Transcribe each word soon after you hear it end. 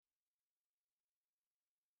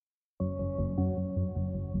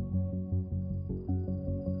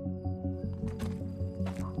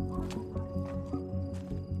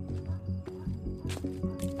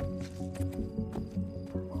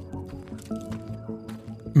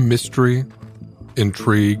Mystery,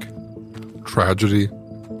 intrigue, tragedy,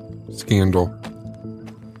 scandal.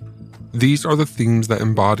 These are the themes that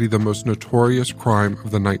embody the most notorious crime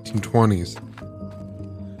of the 1920s,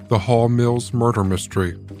 the Hall Mills murder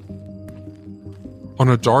mystery. On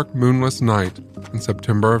a dark, moonless night in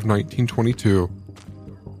September of 1922,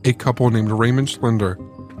 a couple named Raymond Schlender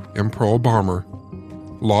and Pearl Balmer,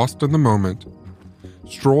 lost in the moment,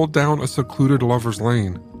 strolled down a secluded lover's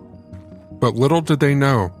lane. But little did they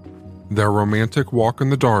know, their romantic walk in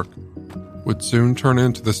the dark would soon turn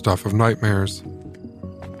into the stuff of nightmares.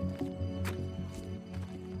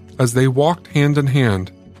 As they walked hand in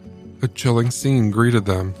hand, a chilling scene greeted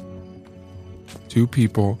them. Two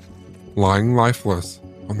people lying lifeless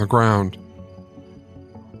on the ground.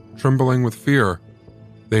 Trembling with fear,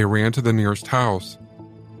 they ran to the nearest house,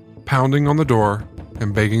 pounding on the door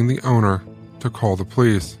and begging the owner to call the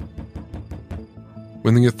police.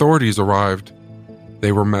 When the authorities arrived,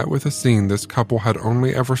 they were met with a scene this couple had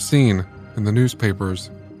only ever seen in the newspapers.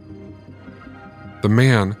 The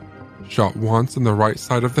man, shot once in the right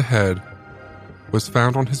side of the head, was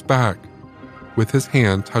found on his back, with his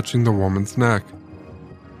hand touching the woman's neck.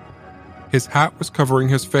 His hat was covering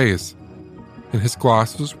his face, and his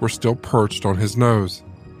glasses were still perched on his nose.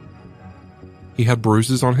 He had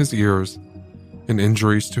bruises on his ears and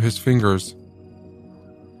injuries to his fingers,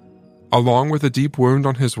 along with a deep wound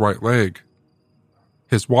on his right leg.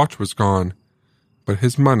 His watch was gone, but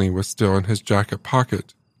his money was still in his jacket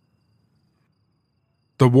pocket.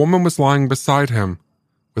 The woman was lying beside him,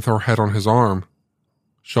 with her head on his arm,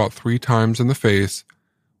 shot 3 times in the face,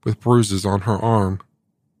 with bruises on her arm.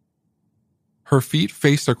 Her feet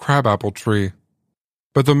faced a crabapple tree,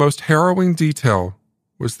 but the most harrowing detail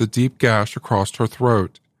was the deep gash across her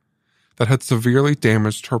throat that had severely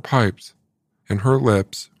damaged her pipes, and her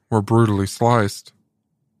lips were brutally sliced.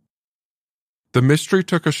 The mystery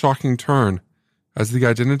took a shocking turn as the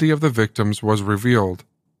identity of the victims was revealed.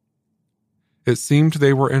 It seemed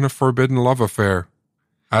they were in a forbidden love affair,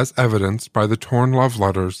 as evidenced by the torn love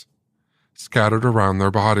letters scattered around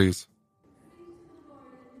their bodies.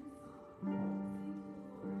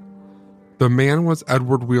 The man was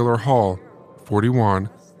Edward Wheeler Hall, 41,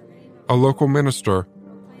 a local minister,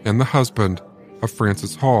 and the husband of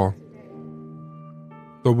Frances Hall.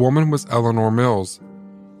 The woman was Eleanor Mills,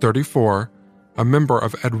 34, a member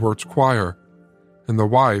of Edward's choir, and the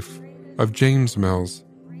wife of James Mills.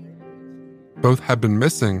 Both had been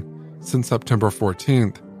missing since September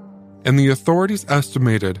 14th, and the authorities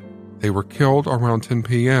estimated they were killed around 10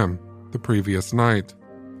 p.m. the previous night.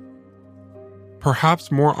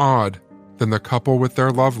 Perhaps more odd than the couple with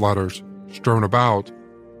their love letters strewn about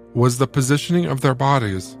was the positioning of their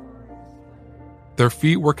bodies. Their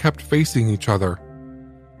feet were kept facing each other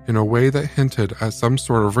in a way that hinted at some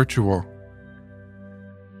sort of ritual.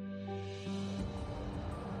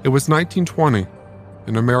 It was 1920,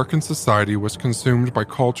 and American society was consumed by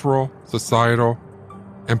cultural, societal,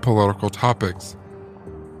 and political topics.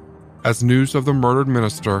 As news of the murdered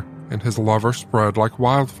minister and his lover spread like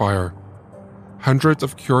wildfire, hundreds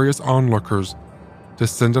of curious onlookers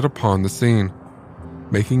descended upon the scene,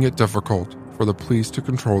 making it difficult for the police to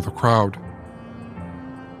control the crowd.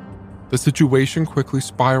 The situation quickly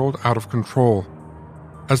spiraled out of control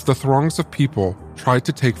as the throngs of people tried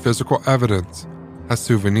to take physical evidence as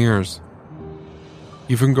souvenirs,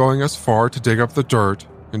 even going as far to dig up the dirt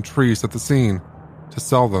and trees at the scene to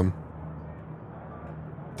sell them.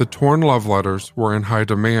 The torn love letters were in high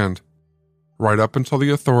demand, right up until the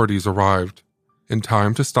authorities arrived, in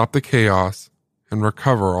time to stop the chaos and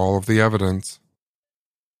recover all of the evidence.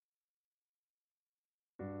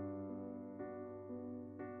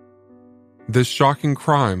 This shocking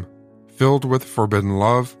crime, filled with forbidden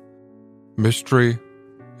love, mystery,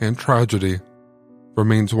 and tragedy,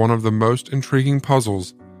 remains one of the most intriguing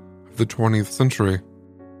puzzles of the 20th century.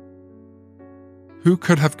 Who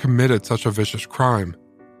could have committed such a vicious crime,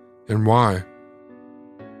 and why?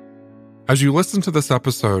 As you listen to this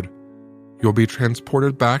episode, you'll be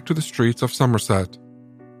transported back to the streets of Somerset,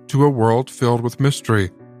 to a world filled with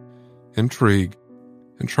mystery, intrigue,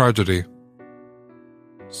 and tragedy.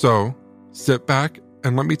 So, sit back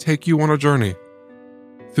and let me take you on a journey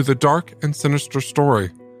through the dark and sinister story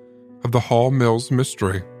of the Hall Mills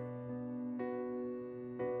mystery.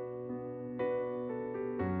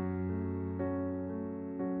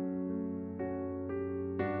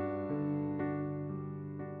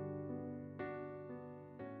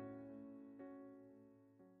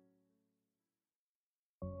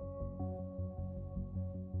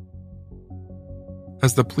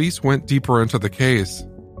 As the police went deeper into the case,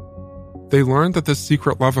 they learned that this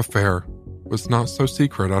secret love affair was not so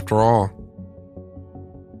secret after all.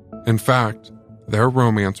 In fact, their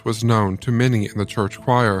romance was known to many in the church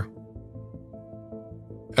choir.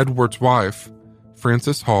 Edward's wife,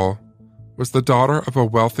 Frances Hall, was the daughter of a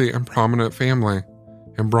wealthy and prominent family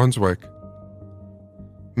in Brunswick.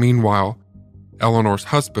 Meanwhile, Eleanor's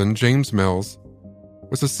husband, James Mills,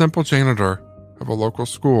 was a simple janitor of a local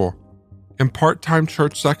school and part-time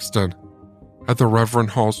church sexton at the Reverend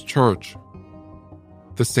Hall's church,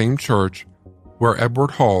 the same church where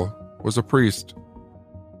Edward Hall was a priest.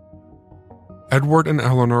 Edward and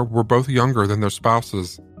Eleanor were both younger than their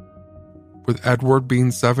spouses, with Edward being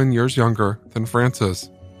 7 years younger than Frances,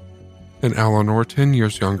 and Eleanor 10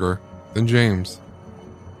 years younger than James.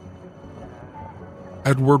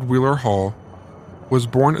 Edward Wheeler Hall was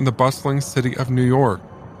born in the bustling city of New York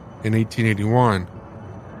in 1881,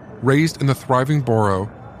 raised in the thriving borough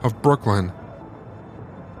of Brooklyn.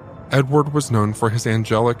 Edward was known for his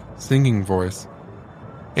angelic singing voice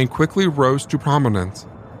and quickly rose to prominence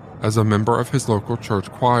as a member of his local church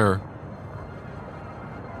choir.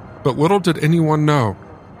 But little did anyone know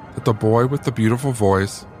that the boy with the beautiful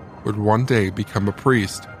voice would one day become a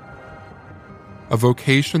priest, a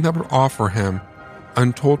vocation that would offer him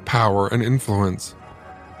untold power and influence.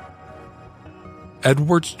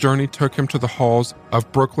 Edward's journey took him to the halls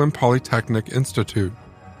of Brooklyn Polytechnic Institute,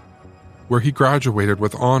 where he graduated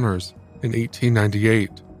with honors in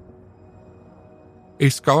 1898. A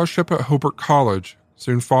scholarship at Hobart College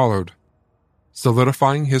soon followed,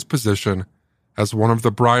 solidifying his position as one of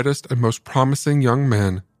the brightest and most promising young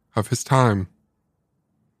men of his time.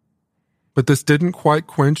 But this didn't quite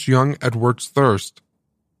quench young Edward's thirst.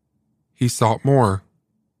 He sought more.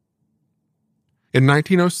 In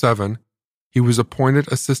 1907, he was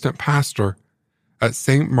appointed assistant pastor at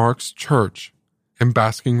St. Mark's Church in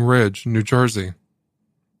Basking Ridge, New Jersey.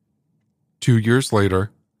 2 years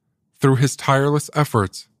later, through his tireless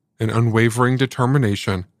efforts and unwavering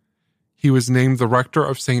determination, he was named the rector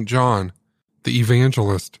of St. John, the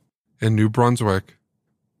Evangelist, in New Brunswick.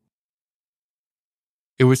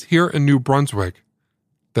 It was here in New Brunswick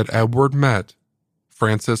that Edward met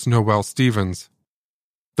Frances Noel Stevens,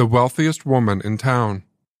 the wealthiest woman in town.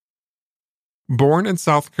 Born in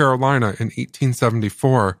South Carolina in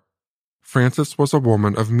 1874, Frances was a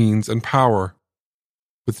woman of means and power,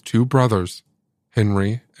 with 2 brothers,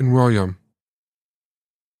 Henry and William.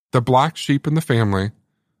 The black sheep in the family,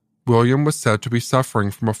 William was said to be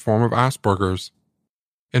suffering from a form of Asperger's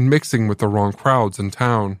and mixing with the wrong crowds in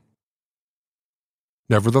town.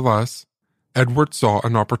 Nevertheless, Edward saw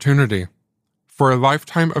an opportunity for a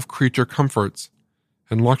lifetime of creature comforts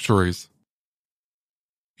and luxuries.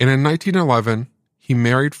 And in 1911, he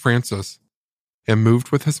married Frances and moved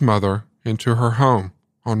with his mother into her home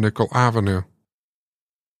on Nickel Avenue.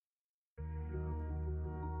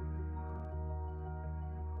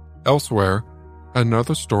 Elsewhere,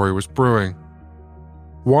 another story was brewing,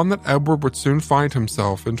 one that Edward would soon find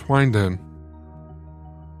himself entwined in.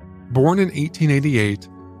 Born in 1888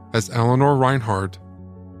 as Eleanor Reinhardt,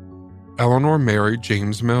 Eleanor married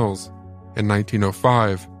James Mills in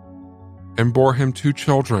 1905 and bore him 2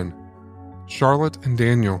 children, Charlotte and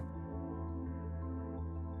Daniel.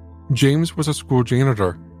 James was a school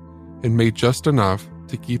janitor and made just enough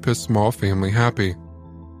to keep his small family happy.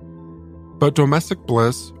 But domestic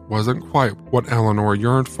bliss wasn't quite what Eleanor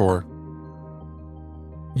yearned for.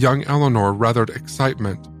 Young Eleanor rathered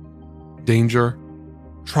excitement, danger,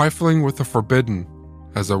 trifling with the forbidden,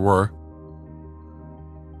 as it were.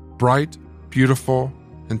 Bright, beautiful,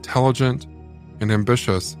 intelligent, and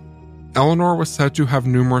ambitious, Eleanor was said to have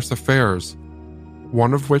numerous affairs,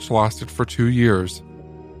 one of which lasted for 2 years,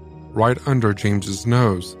 right under James's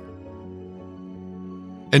nose.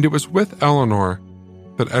 And it was with Eleanor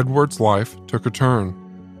that Edward's life took a turn.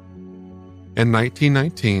 In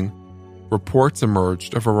 1919, reports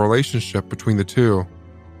emerged of a relationship between the two,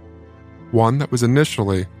 one that was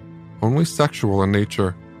initially only sexual in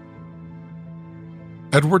nature.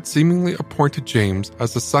 Edward seemingly appointed James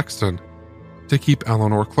as a sexton to keep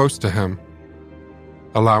Eleanor close to him,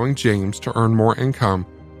 allowing James to earn more income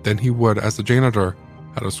than he would as a janitor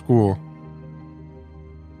at a school.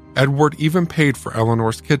 Edward even paid for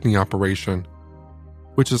Eleanor's kidney operation,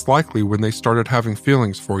 which is likely when they started having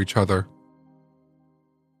feelings for each other.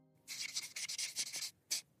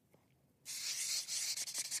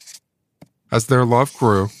 As their love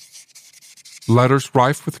grew, letters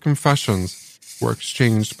rife with confessions were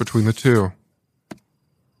exchanged between the two.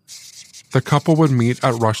 The couple would meet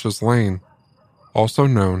at Rush's Lane, also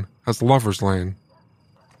known as Lover's Lane,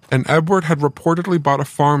 and Edward had reportedly bought a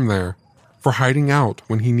farm there for hiding out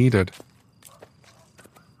when he needed.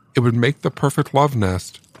 It would make the perfect love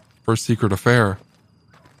nest for a secret affair.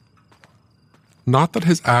 Not that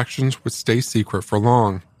his actions would stay secret for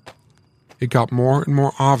long. It got more and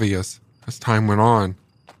more obvious as time went on,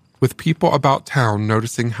 with people about town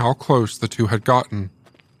noticing how close the two had gotten.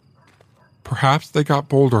 Perhaps they got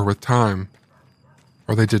bolder with time,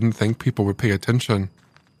 or they didn't think people would pay attention.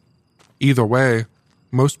 Either way,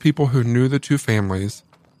 most people who knew the two families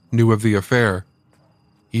knew of the affair,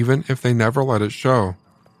 even if they never let it show.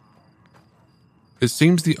 It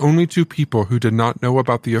seems the only two people who did not know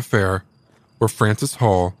about the affair were Frances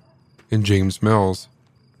Hall and James Mills.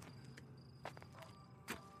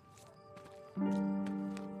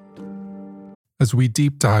 As we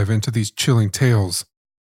deep dive into these chilling tales,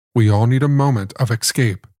 we all need a moment of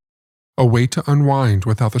escape, a way to unwind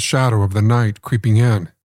without the shadow of the night creeping in.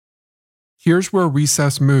 Here's where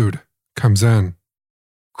Recess Mood comes in.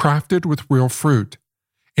 Crafted with real fruit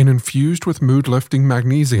and infused with mood-lifting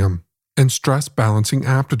magnesium and stress-balancing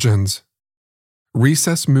adaptogens,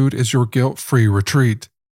 Recess Mood is your guilt-free retreat.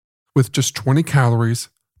 With just 20 calories,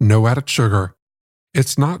 no added sugar,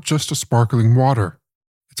 it's not just a sparkling water.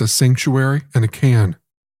 It's a sanctuary in a can.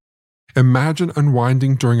 Imagine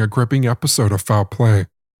unwinding during a gripping episode of foul play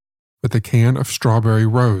with a can of strawberry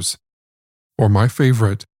rose, or my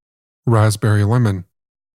favorite, raspberry lemon,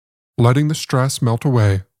 letting the stress melt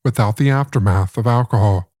away without the aftermath of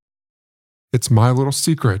alcohol. It's my little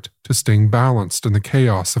secret to staying balanced in the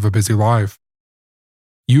chaos of a busy life.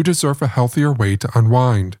 You deserve a healthier way to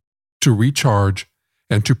unwind, to recharge,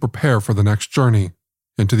 and to prepare for the next journey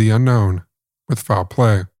into the unknown with foul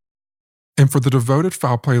play. And for the devoted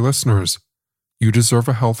foul play listeners, you deserve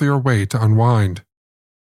a healthier way to unwind.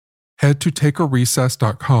 Head to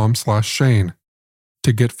takearecess.com/Shane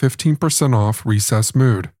to get 15% off Recess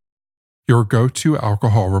Mood, your go-to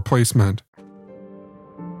alcohol replacement.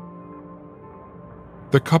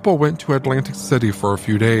 The couple went to Atlantic City for a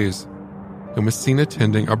few days and was seen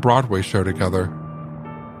attending a Broadway show together.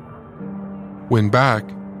 When back,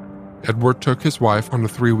 Edward took his wife on a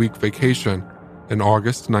 3-week vacation in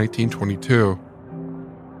August 1922,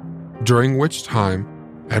 during which time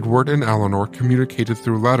Edward and Eleanor communicated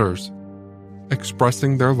through letters,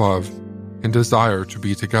 expressing their love and desire to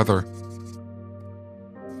be together.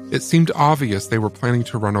 It seemed obvious they were planning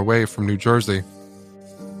to run away from New Jersey,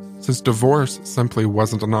 since divorce simply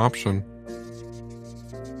wasn't an option.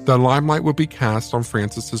 The limelight would be cast on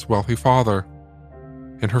Frances's wealthy father,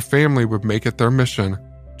 and her family would make it their mission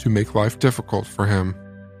to make life difficult for him.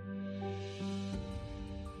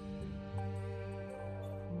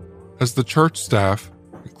 As the church staff,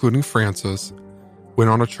 including Frances, went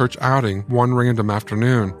on a church outing one random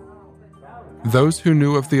afternoon, those who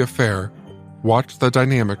knew of the affair watched the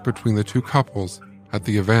dynamic between the two couples at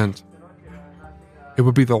the event. It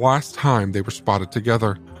would be the last time they were spotted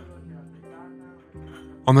together.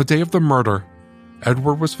 On the day of the murder,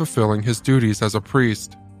 Edward was fulfilling his duties as a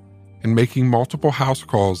priest and making multiple house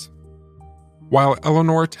calls, while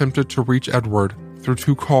Eleanor attempted to reach Edward through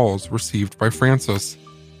 2 calls received by Frances.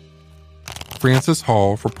 Frances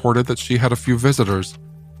Hall reported that she had a few visitors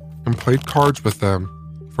and played cards with them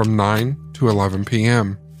from 9 to 11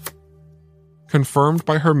 p.m., confirmed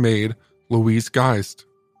by her maid, Louise Geist.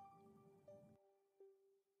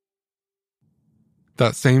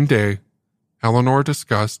 That same day, Eleanor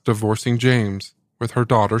discussed divorcing James with her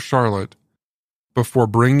daughter Charlotte before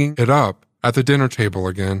bringing it up at the dinner table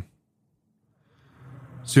again.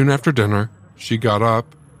 Soon after dinner, she got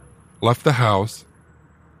up, left the house,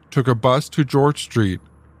 took a bus to George Street,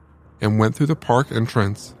 and went through the park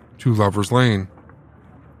entrance to Lover's Lane.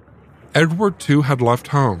 Edward, too, had left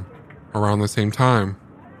home around the same time.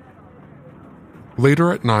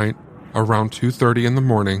 Later at night, around 2:30 in the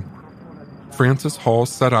morning, Frances Hall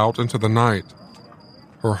set out into the night,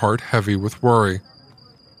 her heart heavy with worry,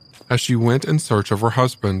 as she went in search of her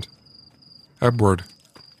husband, Edward.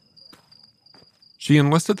 She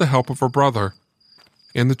enlisted the help of her brother,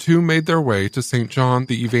 and the two made their way to St. John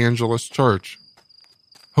the Evangelist Church,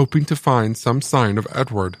 hoping to find some sign of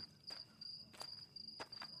Edward.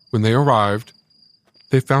 When they arrived,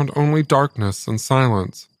 they found only darkness and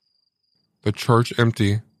silence, the church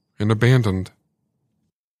empty and abandoned.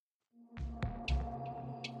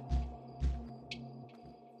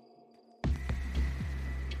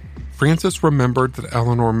 Frances remembered that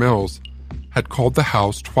Eleanor Mills had called the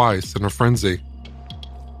house twice in a frenzy.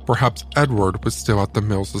 Perhaps Edward was still at the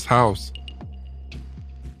Mills' house.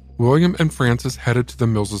 William and Frances headed to the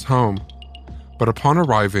Mills' home, but upon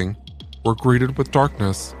arriving, were greeted with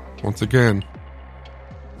darkness once again.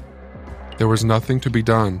 There was nothing to be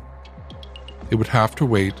done. They would have to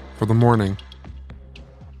wait for the morning.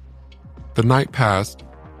 The night passed,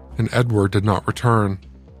 and Edward did not return.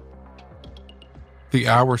 The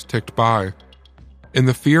hours ticked by, and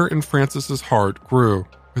the fear in Frances's heart grew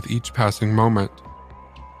with each passing moment.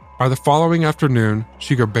 By the following afternoon,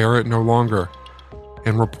 she could bear it no longer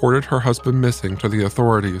and reported her husband missing to the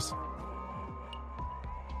authorities.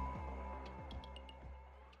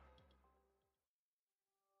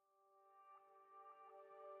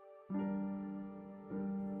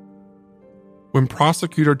 When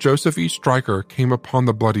prosecutor Joseph E. Stryker came upon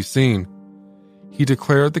the bloody scene, he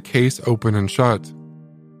declared the case open and shut.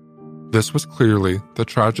 This was clearly the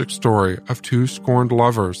tragic story of two scorned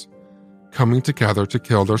lovers coming together to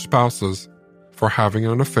kill their spouses for having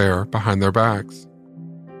an affair behind their backs.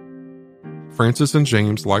 Frances and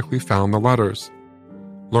James likely found the letters,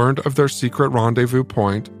 learned of their secret rendezvous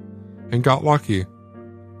point, and got lucky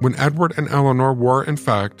when Edward and Eleanor were, in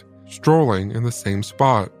fact, strolling in the same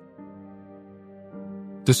spot.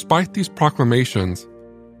 Despite these proclamations,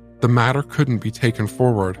 the matter couldn't be taken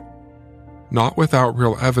forward, not without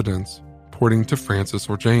real evidence pointing to Frances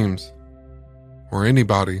or James, or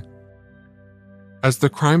anybody. As the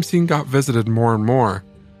crime scene got visited more and more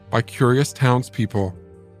by curious townspeople,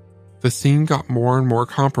 the scene got more and more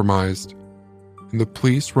compromised, and the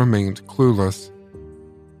police remained clueless.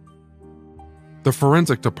 The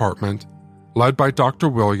forensic department, led by Dr.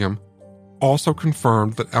 William, also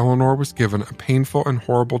confirmed that Eleanor was given a painful and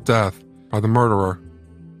horrible death by the murderer,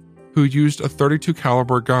 who used a .32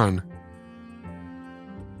 caliber gun.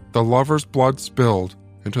 The lovers' blood spilled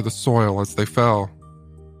into the soil as they fell,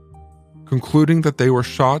 concluding that they were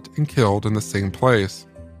shot and killed in the same place.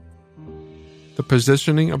 The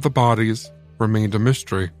positioning of the bodies remained a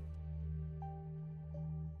mystery.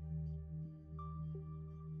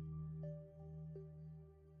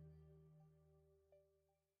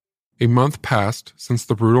 A month passed since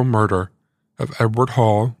the brutal murder of Edward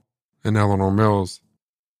Hall and Eleanor Mills,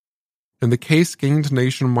 and the case gained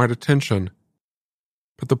nationwide attention,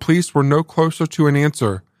 but the police were no closer to an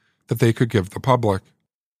answer that they could give the public.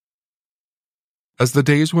 As the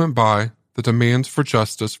days went by, the demands for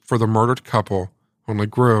justice for the murdered couple only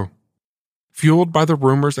grew, fueled by the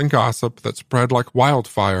rumors and gossip that spread like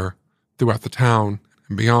wildfire throughout the town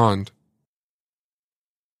and beyond.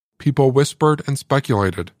 People whispered and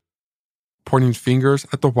speculated, pointing fingers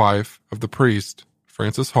at the wife of the priest,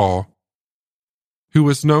 Frances Hall, who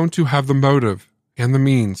was known to have the motive and the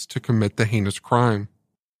means to commit the heinous crime.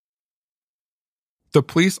 The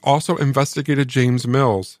police also investigated James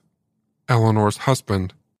Mills, Eleanor's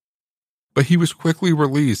husband, but he was quickly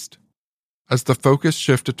released as the focus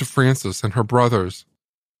shifted to Frances and her brothers,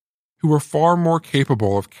 who were far more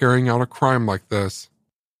capable of carrying out a crime like this.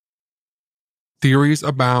 Theories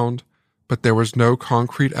abound, but there was no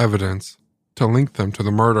concrete evidence to link them to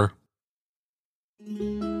the murder.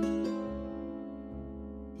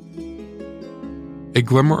 A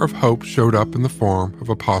glimmer of hope showed up in the form of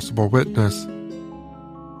a possible witness,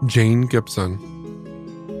 Jane Gibson.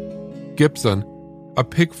 Gibson, a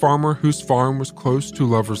pig farmer whose farm was close to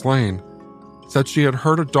Lover's Lane, said she had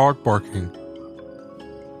heard a dog barking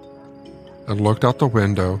and looked out the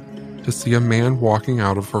window to see a man walking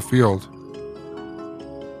out of her field.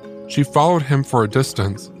 She followed him for a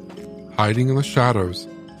distance, hiding in the shadows.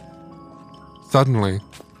 Suddenly,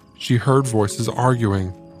 she heard voices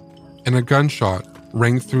arguing, and a gunshot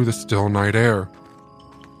rang through the still night air.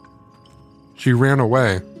 She ran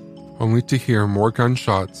away, only to hear more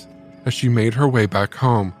gunshots as she made her way back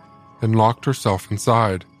home and locked herself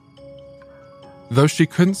inside. Though she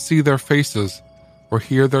couldn't see their faces or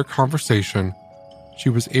hear their conversation, she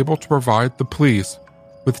was able to provide the police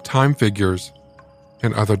with time figures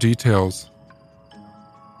and other details.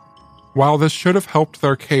 While this should have helped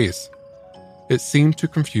their case, it seemed to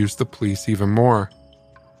confuse the police even more.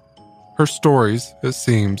 Her stories, it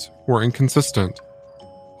seems, were inconsistent,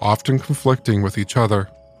 often conflicting with each other.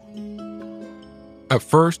 At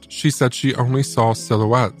first, she said she only saw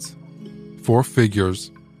silhouettes, 4 figures,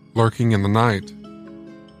 lurking in the night.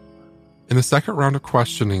 In the second round of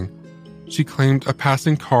questioning, she claimed a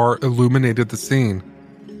passing car illuminated the scene,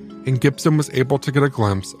 and Gibson was able to get a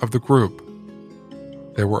glimpse of the group.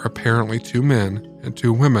 There were apparently 2 men and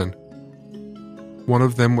 2 women. One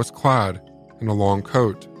of them was clad in a long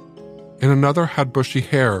coat, and another had bushy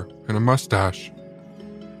hair and a mustache.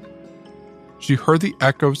 She heard the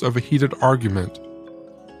echoes of a heated argument,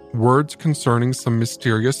 words concerning some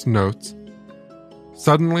mysterious notes.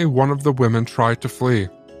 Suddenly, one of the women tried to flee,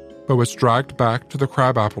 but was dragged back to the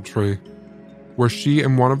crabapple tree, where she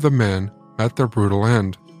and one of the men met their brutal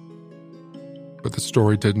end. But the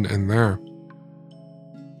story didn't end there.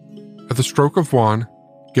 At the stroke of 1,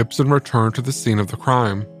 Gibson returned to the scene of the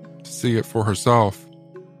crime to see it for herself.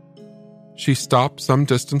 She stopped some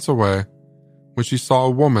distance away when she saw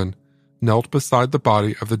a woman knelt beside the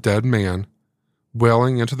body of the dead man,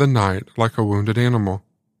 wailing into the night like a wounded animal.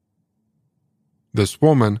 This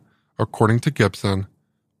woman, according to Gibson,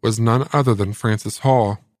 was none other than Frances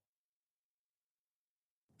Hall.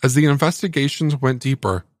 As the investigations went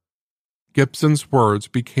deeper, Gibson's words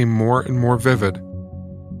became more and more vivid,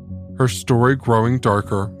 her story growing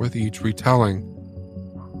darker with each retelling.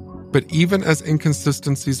 But even as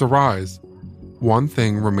inconsistencies arise, one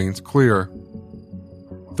thing remains clear.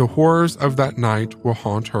 The horrors of that night will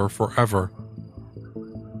haunt her forever.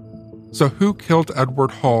 So who killed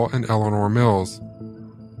Edward Hall and Eleanor Mills?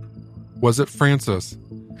 Was it Frances,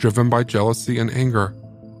 driven by jealousy and anger?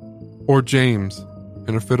 Or James,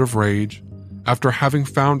 in a fit of rage, after having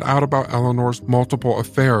found out about Eleanor's multiple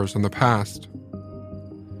affairs in the past?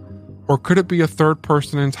 Or could it be a third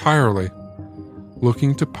person entirely,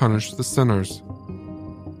 looking to punish the sinners?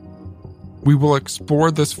 We will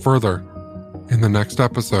explore this further in the next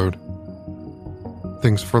episode.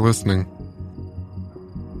 Thanks for listening.